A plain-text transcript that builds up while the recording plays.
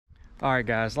All right,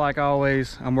 guys, like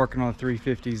always, I'm working on a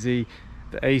 350Z.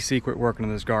 The AC quit working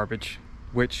on this garbage,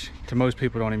 which to most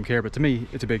people don't even care, but to me,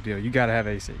 it's a big deal. You gotta have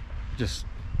AC. Just,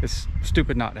 it's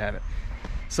stupid not to have it.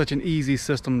 Such an easy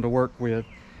system to work with,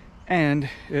 and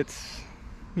it's,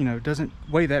 you know, doesn't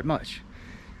weigh that much.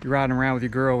 You're riding around with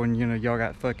your girl and, you know, y'all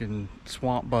got fucking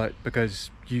swamp butt because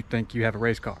you think you have a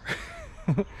race car.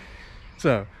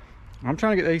 So, I'm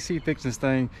trying to get AC fixed this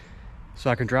thing so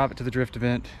I can drive it to the drift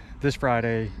event this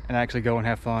Friday and actually go and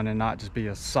have fun and not just be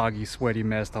a soggy, sweaty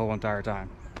mess the whole entire time.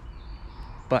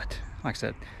 But like I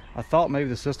said, I thought maybe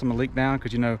the system would leak down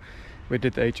because, you know, we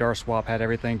did the HR swap, had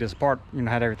everything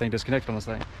had everything disconnected on this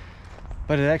thing,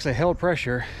 but it actually held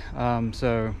pressure.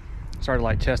 So started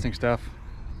like testing stuff.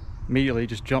 Immediately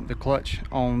just jumped the clutch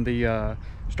on the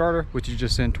starter, which you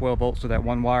just send 12 volts to that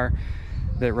one wire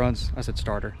that runs. I said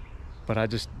starter, but I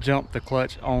just jumped the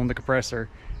clutch on the compressor.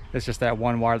 It's just that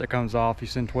one wire that comes off. You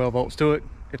send 12 volts to it.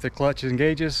 If the clutch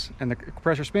engages and the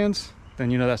compressor spins,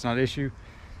 then you know that's not an issue.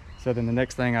 So then the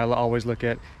next thing I always look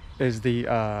at is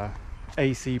the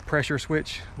AC pressure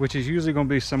switch, which is usually going to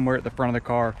be somewhere at the front of the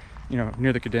car, you know,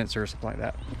 near the condenser or something like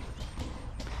that.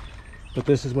 But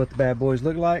this is what the bad boys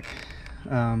look like.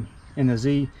 In the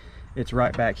Z, it's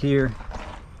right back here,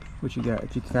 which you got,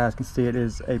 if you guys can see, it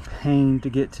is a pain to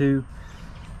get to,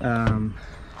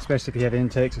 especially if you have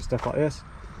intakes and stuff like this.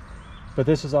 But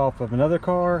this is off of another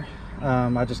car.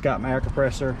 I just got my air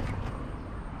compressor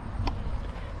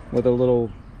with a little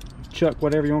chuck,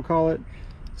 whatever you want to call it,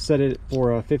 set it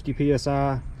for a 50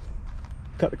 psi,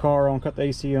 cut the car on, cut the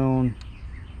AC on,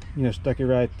 you know, stuck it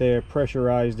right there,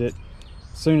 pressurized it.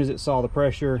 As soon as it saw the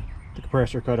pressure, the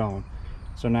compressor cut on.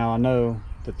 So now I know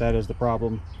that that is the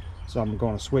problem, so I'm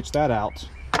going to switch that out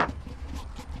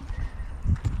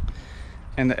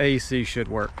and the AC should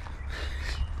work.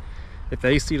 If the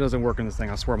AC doesn't work in this thing,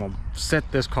 I swear I'm gonna set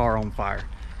this car on fire.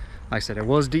 Like I said, it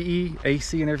was DE,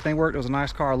 AC and everything worked. It was a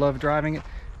nice car, I loved driving it.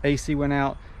 AC went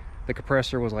out, the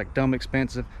compressor was like dumb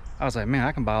expensive. I was like, man,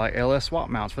 I can buy like LS swap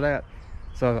mounts for that.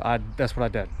 So that's what I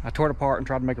did. I tore it apart and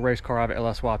tried to make a race car out of it,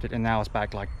 LS swapped it, and now it's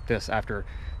back like this after,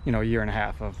 you know, a year and a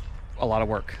half of a lot of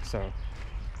work. So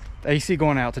the AC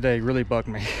going out today really bugged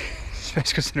me,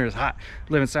 especially considering it's hot.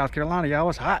 I live in South Carolina, y'all,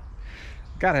 it's hot.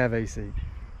 Gotta have AC.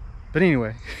 But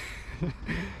anyway,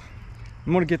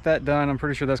 I'm gonna get that done. I'm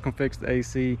pretty sure that's gonna fix the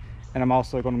AC, and I'm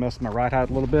also gonna mess with my ride height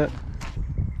a little bit.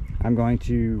 I'm going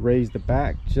to raise the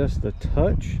back just a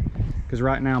touch, because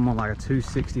right now I'm on like a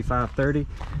 265/30,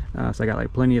 so I got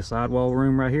like plenty of sidewall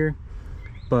room right here.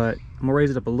 But I'm gonna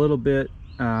raise it up a little bit.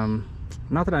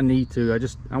 Not that I need to,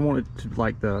 I want it to,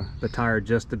 like the tire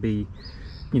just to be,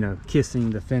 you know, kissing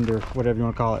the fender, whatever you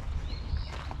want to call it.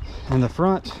 In the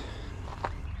front,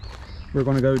 we're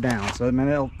going to go down. So I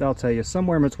mean, they'll tell you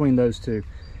somewhere in between those two.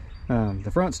 The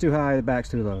front's too high, the back's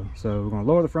too low. So we're going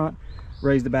to lower the front,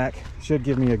 raise the back. Should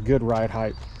give me a good ride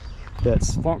height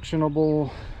that's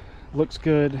functionable, looks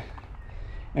good,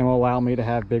 and will allow me to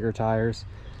have bigger tires.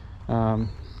 I'm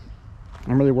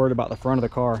really worried about the front of the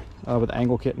car with the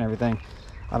angle kit and everything.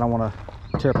 I don't want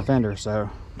to tear up a fender, so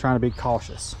I'm trying to be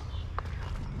cautious.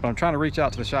 But I'm trying to reach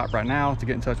out to the shop right now to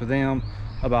get in touch with them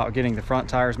about getting the front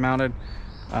tires mounted,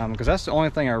 because that's the only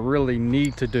thing I really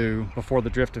need to do before the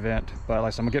drift event. But like I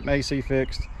said, I'm gonna get my AC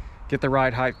fixed, get the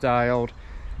ride height dialed,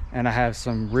 and I have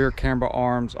some rear camber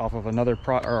arms off of another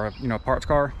parts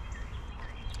car.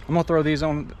 I'm gonna throw those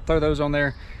on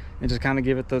there and just kind of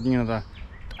give it the, you know, the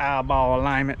eyeball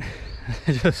alignment,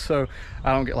 just so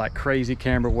I don't get like crazy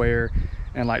camber wear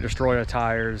and like destroy the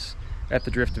tires at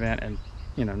the drift event and,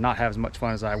 you know, not have as much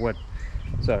fun as I would.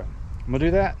 So I'm gonna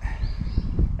do that,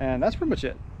 and that's pretty much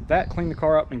it. That, clean the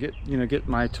car up and get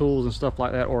my tools and stuff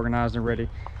like that organized and ready.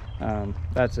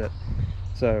 That's it.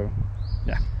 So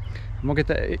yeah, I'm gonna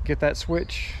get that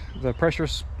switch, the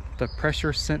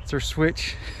pressure sensor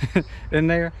switch in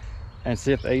there, and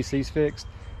see if the AC's fixed.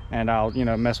 And I'll, you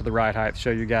know, mess with the ride height,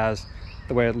 show you guys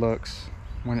the way it looks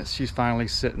when she's finally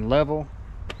sitting level.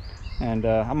 And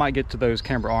I might get to those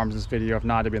camber arms in this video. If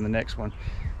not, it'll be in the next one,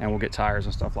 and we'll get tires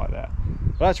and stuff like that.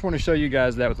 But I just want to show you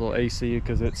guys that with a little AC,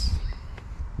 because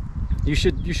you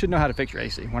should know how to fix your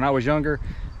AC. When I was younger,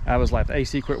 I was like, the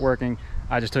AC quit working,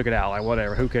 I just took it out, like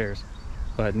whatever, who cares.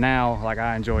 But now, like,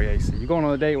 I enjoy AC. You're going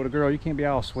on a date with a girl, you can't be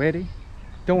all sweaty.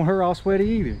 Don't want her all sweaty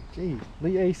either. Gee,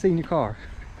 leave AC in your car.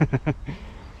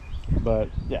 But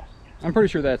yeah, I'm pretty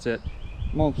sure that's it.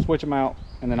 I'm gonna switch them out,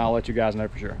 and then I'll let you guys know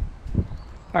for sure.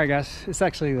 All right, guys, it's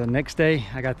actually the next day.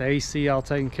 I got the AC all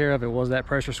taken care of. It was that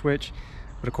pressure switch,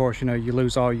 but of course, you know, you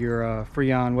lose all your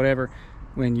Freon, whatever,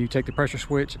 when you take the pressure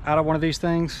switch out of one of these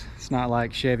things. It's not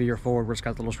like Chevy or Ford where it's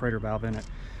got the little Schrader valve in it.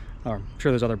 Or I'm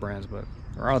sure there's other brands,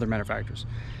 or other manufacturers.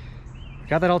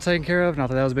 got that all taken care of. Not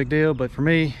that that was a big deal, but for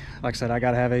me, like I said, I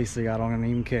gotta have AC. I don't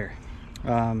even care.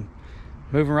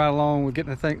 Moving right along with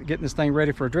getting this thing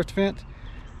ready for a drift event.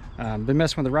 Been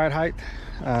messing with the ride height.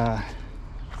 I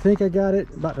think I got it,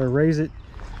 about to raise it,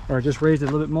 or I just raised it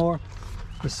a little bit more.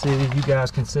 Let's see if you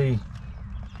guys can see,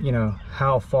 you know,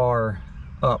 how far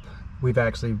up we've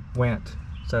actually went.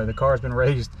 So the car's been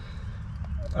raised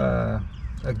a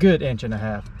good 1.5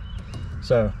 inches.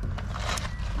 So,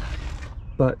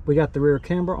 but we got the rear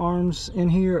camber arms in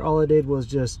here. All I did was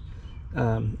just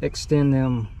extend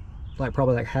them like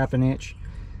probably like 1/2 inch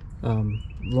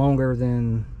longer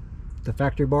than the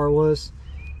factory bar was,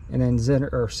 and then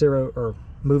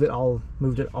moved it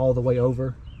all the way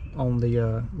over on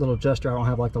the little adjuster. I don't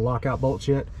have like the lockout bolts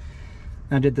yet.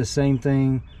 I did the same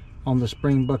thing on the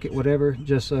spring bucket, whatever,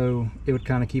 just so it would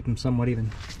kind of keep them somewhat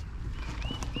even.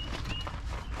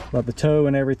 But the toe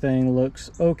and everything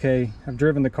looks okay. I've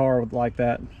driven the car like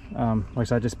that. Like I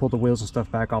said, I just pulled the wheels and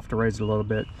stuff back off to raise it a little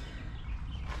bit.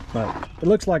 But it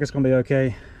looks like it's gonna be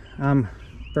okay. I'm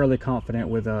fairly confident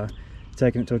with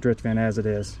taking it to a drift event as it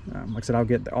is. Like I said, I'll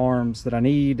get the arms that I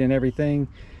need and everything,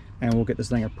 and we'll get this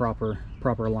thing a proper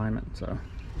alignment. So,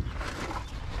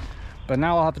 but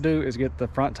now all I have to do is get the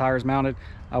front tires mounted.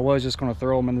 I was just going to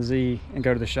throw them in the Z and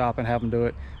go to the shop and have them do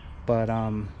it, but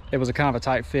it was a kind of a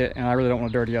tight fit, and I really don't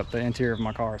want to dirty up the interior of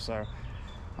my car. So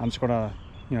I'm just going to,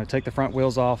 you know, take the front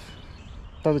wheels off,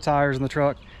 throw the tires in the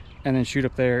truck, and then shoot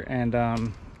up there and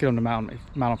get them to mount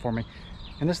them for me.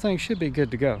 And this thing should be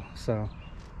good to go. So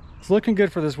it's looking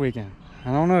good for this weekend.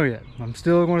 I don't know yet. I'm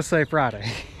still going to say Friday.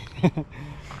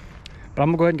 But I'm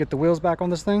gonna go ahead and get the wheels back on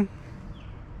this thing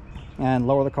and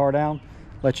lower the car down,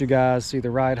 let you guys see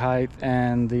the ride height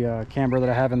and the camber that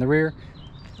I have in the rear.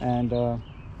 And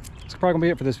it's probably gonna be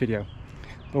it for this video,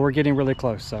 but we're getting really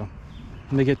close, so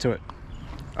let me get to it.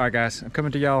 All right guys, I'm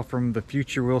coming to y'all from the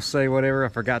future, we'll say, whatever. I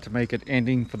forgot to make an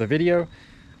ending for the video.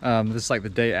 This is like the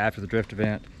day after the drift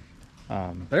event.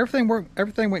 But everything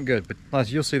went good, but plus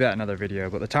you'll see that in another video.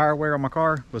 But the tire wear on my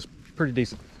car was pretty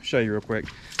decent. I'll show you real quick,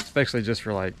 especially just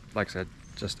for like I said,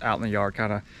 just out in the yard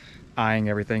kind of eyeing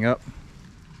everything up.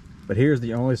 But here's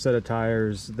the only set of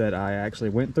tires that I actually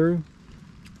went through.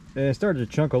 And it started to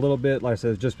chunk a little bit, like I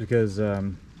said, just because I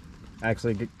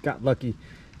actually got lucky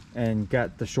and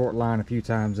got the short line a few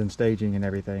times in staging and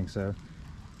everything. So,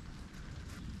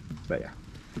 but yeah,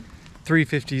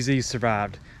 350Z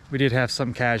survived. We did have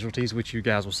some casualties, which you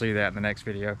guys will see that in the next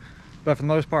video, but for the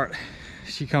most part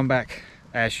she come back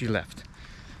as she left.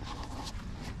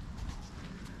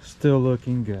 Still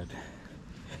looking good.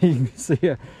 You can see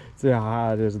how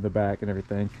high it is in the back and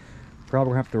everything.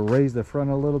 Probably have to raise the front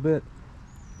a little bit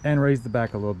and raise the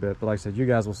back a little bit, but like I said, you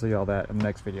guys will see all that in the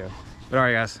next video. But all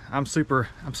right guys, I'm super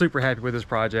happy with this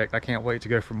project. I can't wait to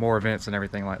go for more events and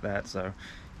everything like that, so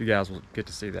you guys will get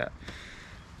to see that.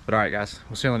 But all right guys,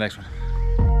 we'll see you on the next one.